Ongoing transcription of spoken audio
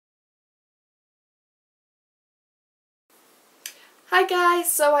Hi guys,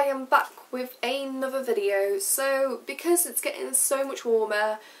 so I am back with another video. So because it's getting so much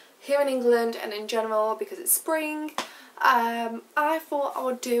warmer here in England and in general because it's spring, I thought I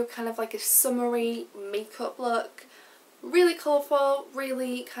would do kind of like a summery makeup look. Really colourful,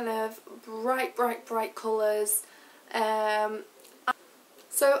 really kind of bright colours. So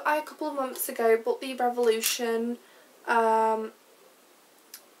I a couple of months ago bought the Revolution.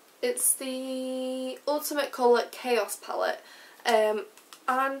 It's the Ultimate Colour Chaos palette.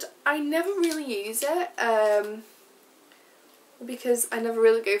 And I never really use it because I never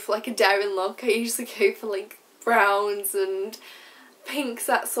really go for like a daring look. I usually go for like browns and pinks,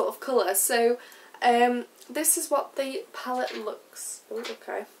 that sort of colour. So this is what the palette looks. Oh,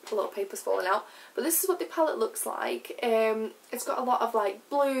 okay, a lot of paper's falling out. But this is what the palette looks like. It's got a lot of like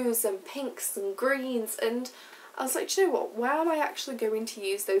blues and pinks and greens, and I was like, do you know what? Where am I actually going to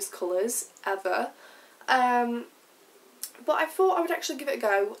use those colours ever? But I thought I would actually give it a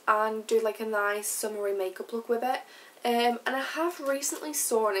go and do like a nice summery makeup look with it. And I have recently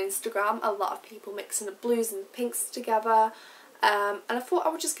saw on Instagram a lot of people mixing the blues and the pinks together. And I thought I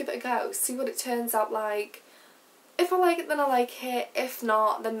would just give it a go, see what it turns out like. If I like it, then I like it. If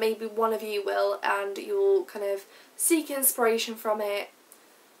not, then maybe one of you will and you'll kind of seek inspiration from it.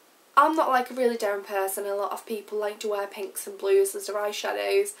 I'm not like a really daring person. A lot of people like to wear pinks and blues as their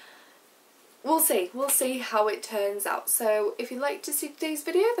eyeshadows. We'll see how it turns out. So if you'd like to see today's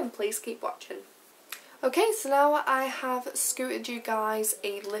video, then please keep watching. Okay, so now I have scooted you guys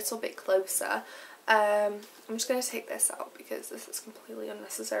a little bit closer. I'm just going to take this out because this is completely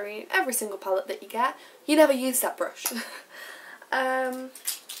unnecessary in every single palette that you get. You never use that brush.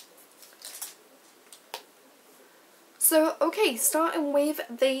 So okay, starting with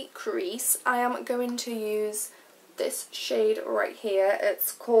the crease, I am going to use this shade right here.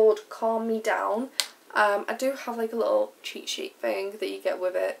 It's called Calm Me Down. I do have like a little cheat sheet thing that you get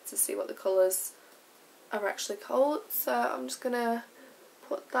with it to see what the colours are actually called. So I'm just going to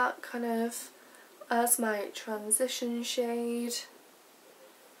put that kind of as my transition shade.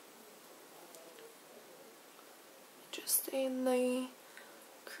 Just in the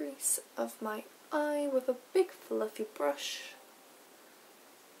crease of my eye with a big fluffy brush.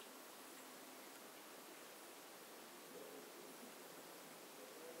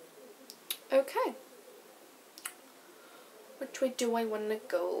 Okay, which way do I want to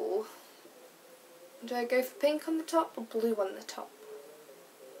go? Do I go for pink on the top or blue on the top?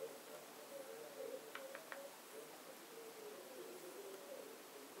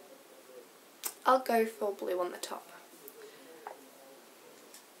 I'll go for blue on the top.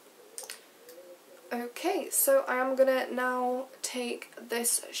 Okay, so I am going to now take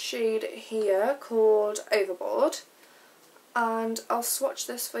this shade here called Overboard. And I'll swatch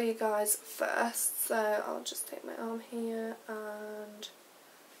this for you guys first, so I'll just take my arm here and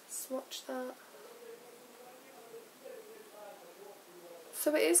swatch that.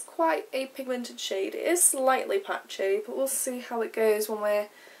 So it is quite a pigmented shade. It is slightly patchy, but we'll see how it goes when we're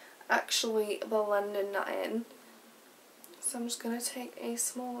actually blending that in. So I'm just going to take a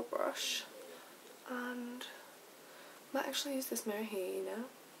smaller brush and I might actually use this mirror here, you know.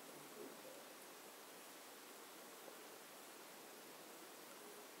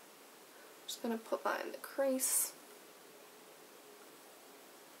 Just going to put that in the crease.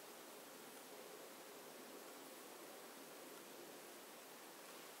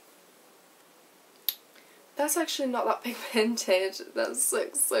 That's actually not that pigmented. That's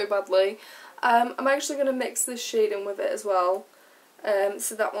like so badly. I'm actually going to mix this shade in with it as well.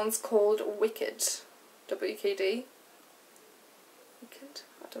 So that one's called Wicked. WKD. Wicked?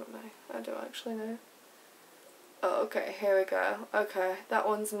 I don't know. I don't actually know. Oh, okay, here we go. Okay, that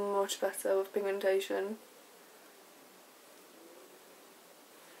one's much better with pigmentation.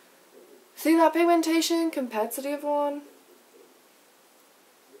 See that pigmentation compared to the other one?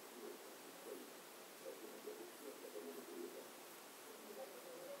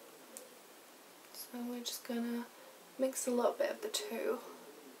 So we're just gonna mix a little bit of the two.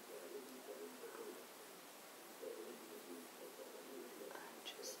 And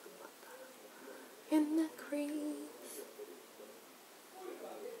just put that in the crease.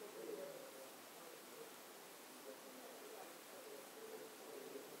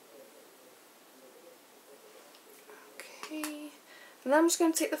 Okay, and then I'm just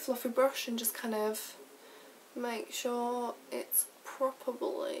going to take the fluffy brush and just kind of make sure it's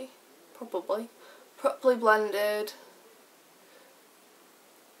properly blended.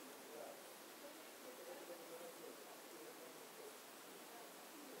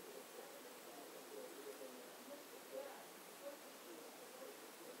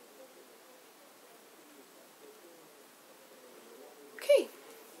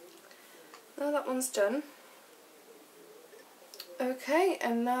 So that one's done. Okay,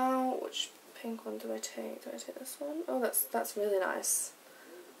 and now which pink one do I take? Do I take this one? Oh, that's really nice.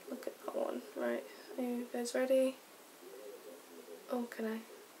 Look at that one. Right, are you guys ready? Oh, can I?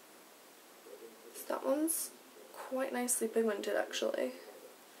 So that one's quite nicely pigmented actually.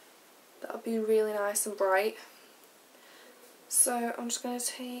 That would be really nice and bright. So I'm just going to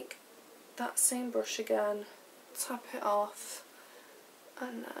take that same brush again, tap it off,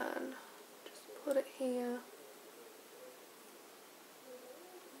 and then just put it here.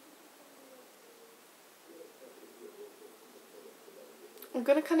 I'm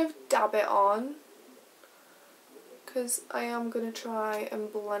going to kind of dab it on because I am going to try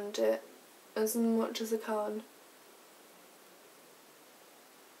and blend it as much as I can.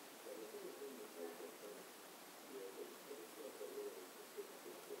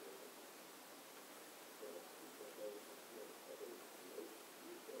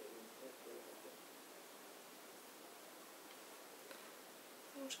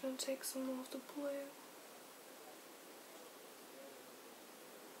 I'm just going to take some more of the blue.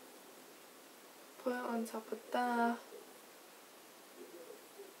 Put it on top of there.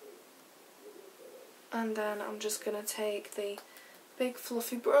 And then I'm just going to take the big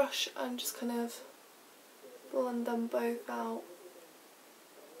fluffy brush and just kind of blend them both out.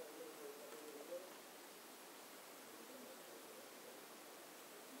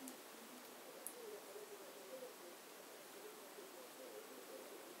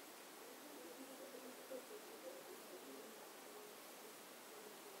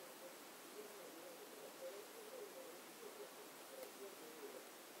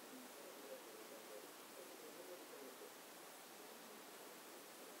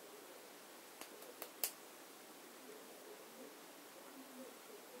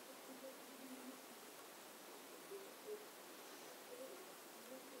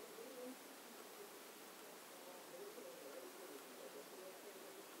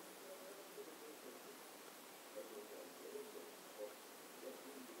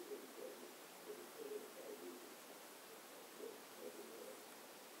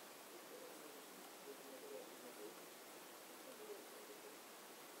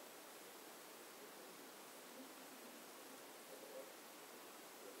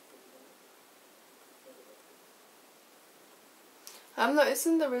 I'm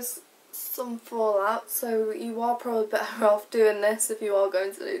noticing there is some fallout, so you are probably better off doing this if you are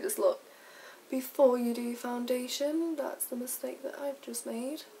going to do this look before you do foundation. That's the mistake that I've just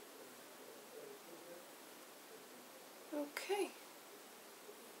made. Okay.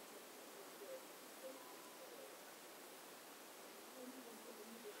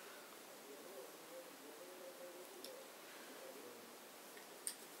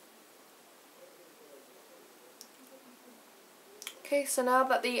 Okay, so now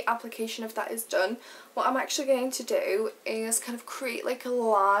that the application of that is done, what I'm actually going to do is kind of create like a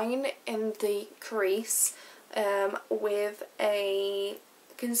line in the crease with a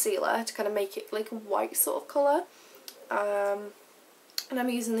concealer to kind of make it like a white sort of colour. And I'm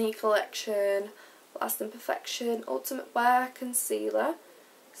using the Collection Lasting Perfection Ultimate Wear Concealer.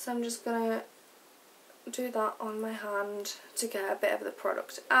 So I'm just going to do that on my hand to get a bit of the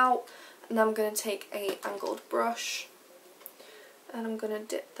product out. And then I'm going to take a angled brush and I'm going to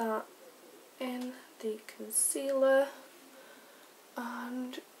dip that in the concealer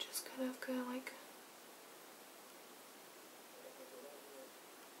and just kind of go like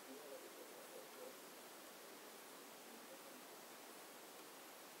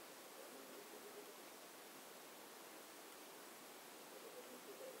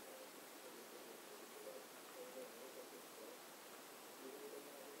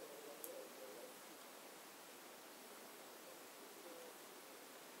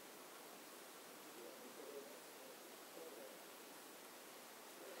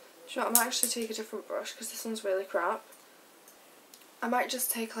I might actually take a different brush because this one's really crap. I might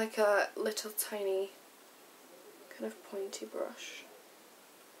just take like a little tiny kind of pointy brush.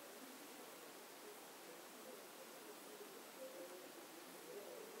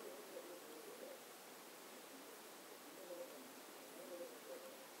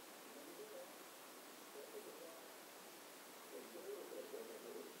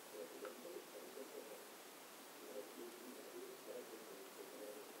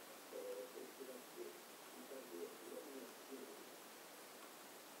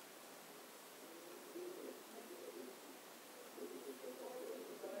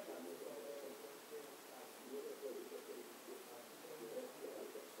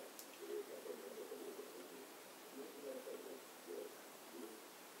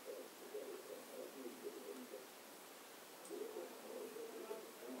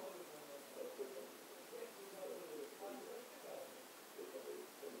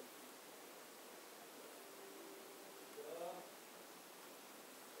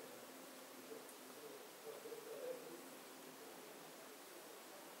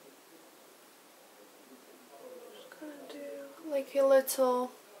 like a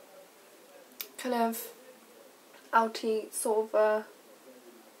little kind of outy sort of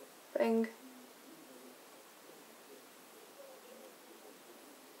thing.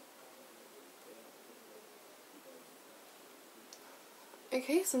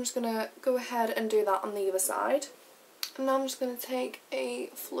 Okay, so I'm just going to go ahead and do that on the other side. And now I'm just going to take a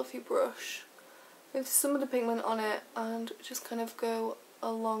fluffy brush with some of the pigment on it and just kind of go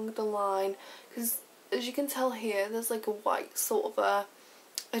along the line. Because as you can tell here, there's like a white sort of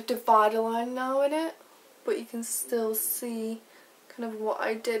a divider line now in it. But you can still see kind of what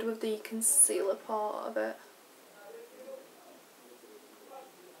I did with the concealer part of it.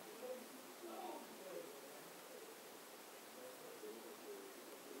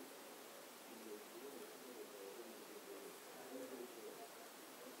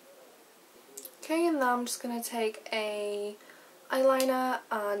 Okay, and now I'm just going to take a eyeliner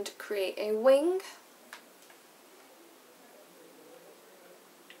and create a wing.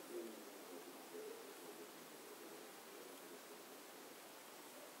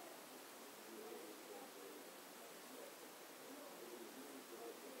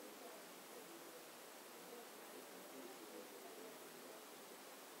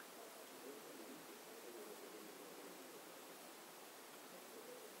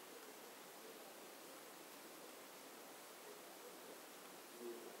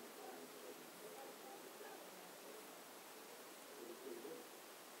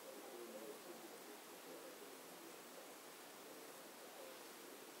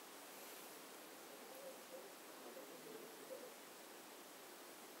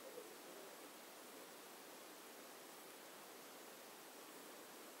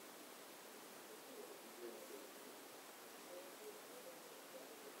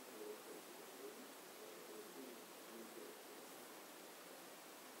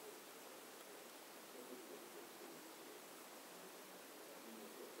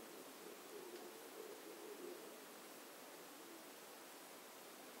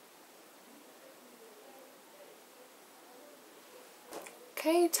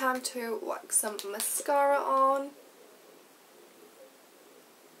 Okay, time to whack some mascara on.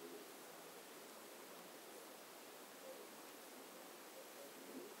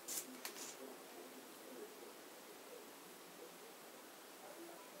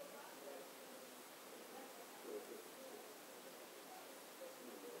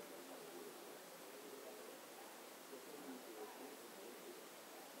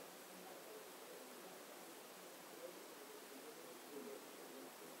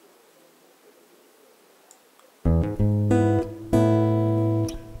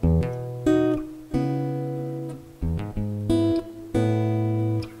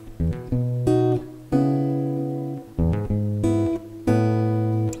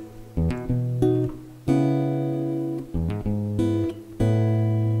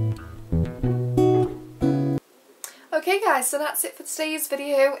 Okay guys, so that's it for today's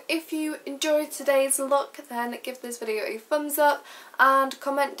video. If you enjoyed today's look, then give this video a thumbs up and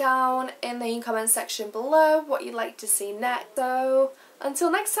comment down in the comment section below what you'd like to see next. So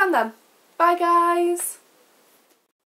until next time then, bye guys!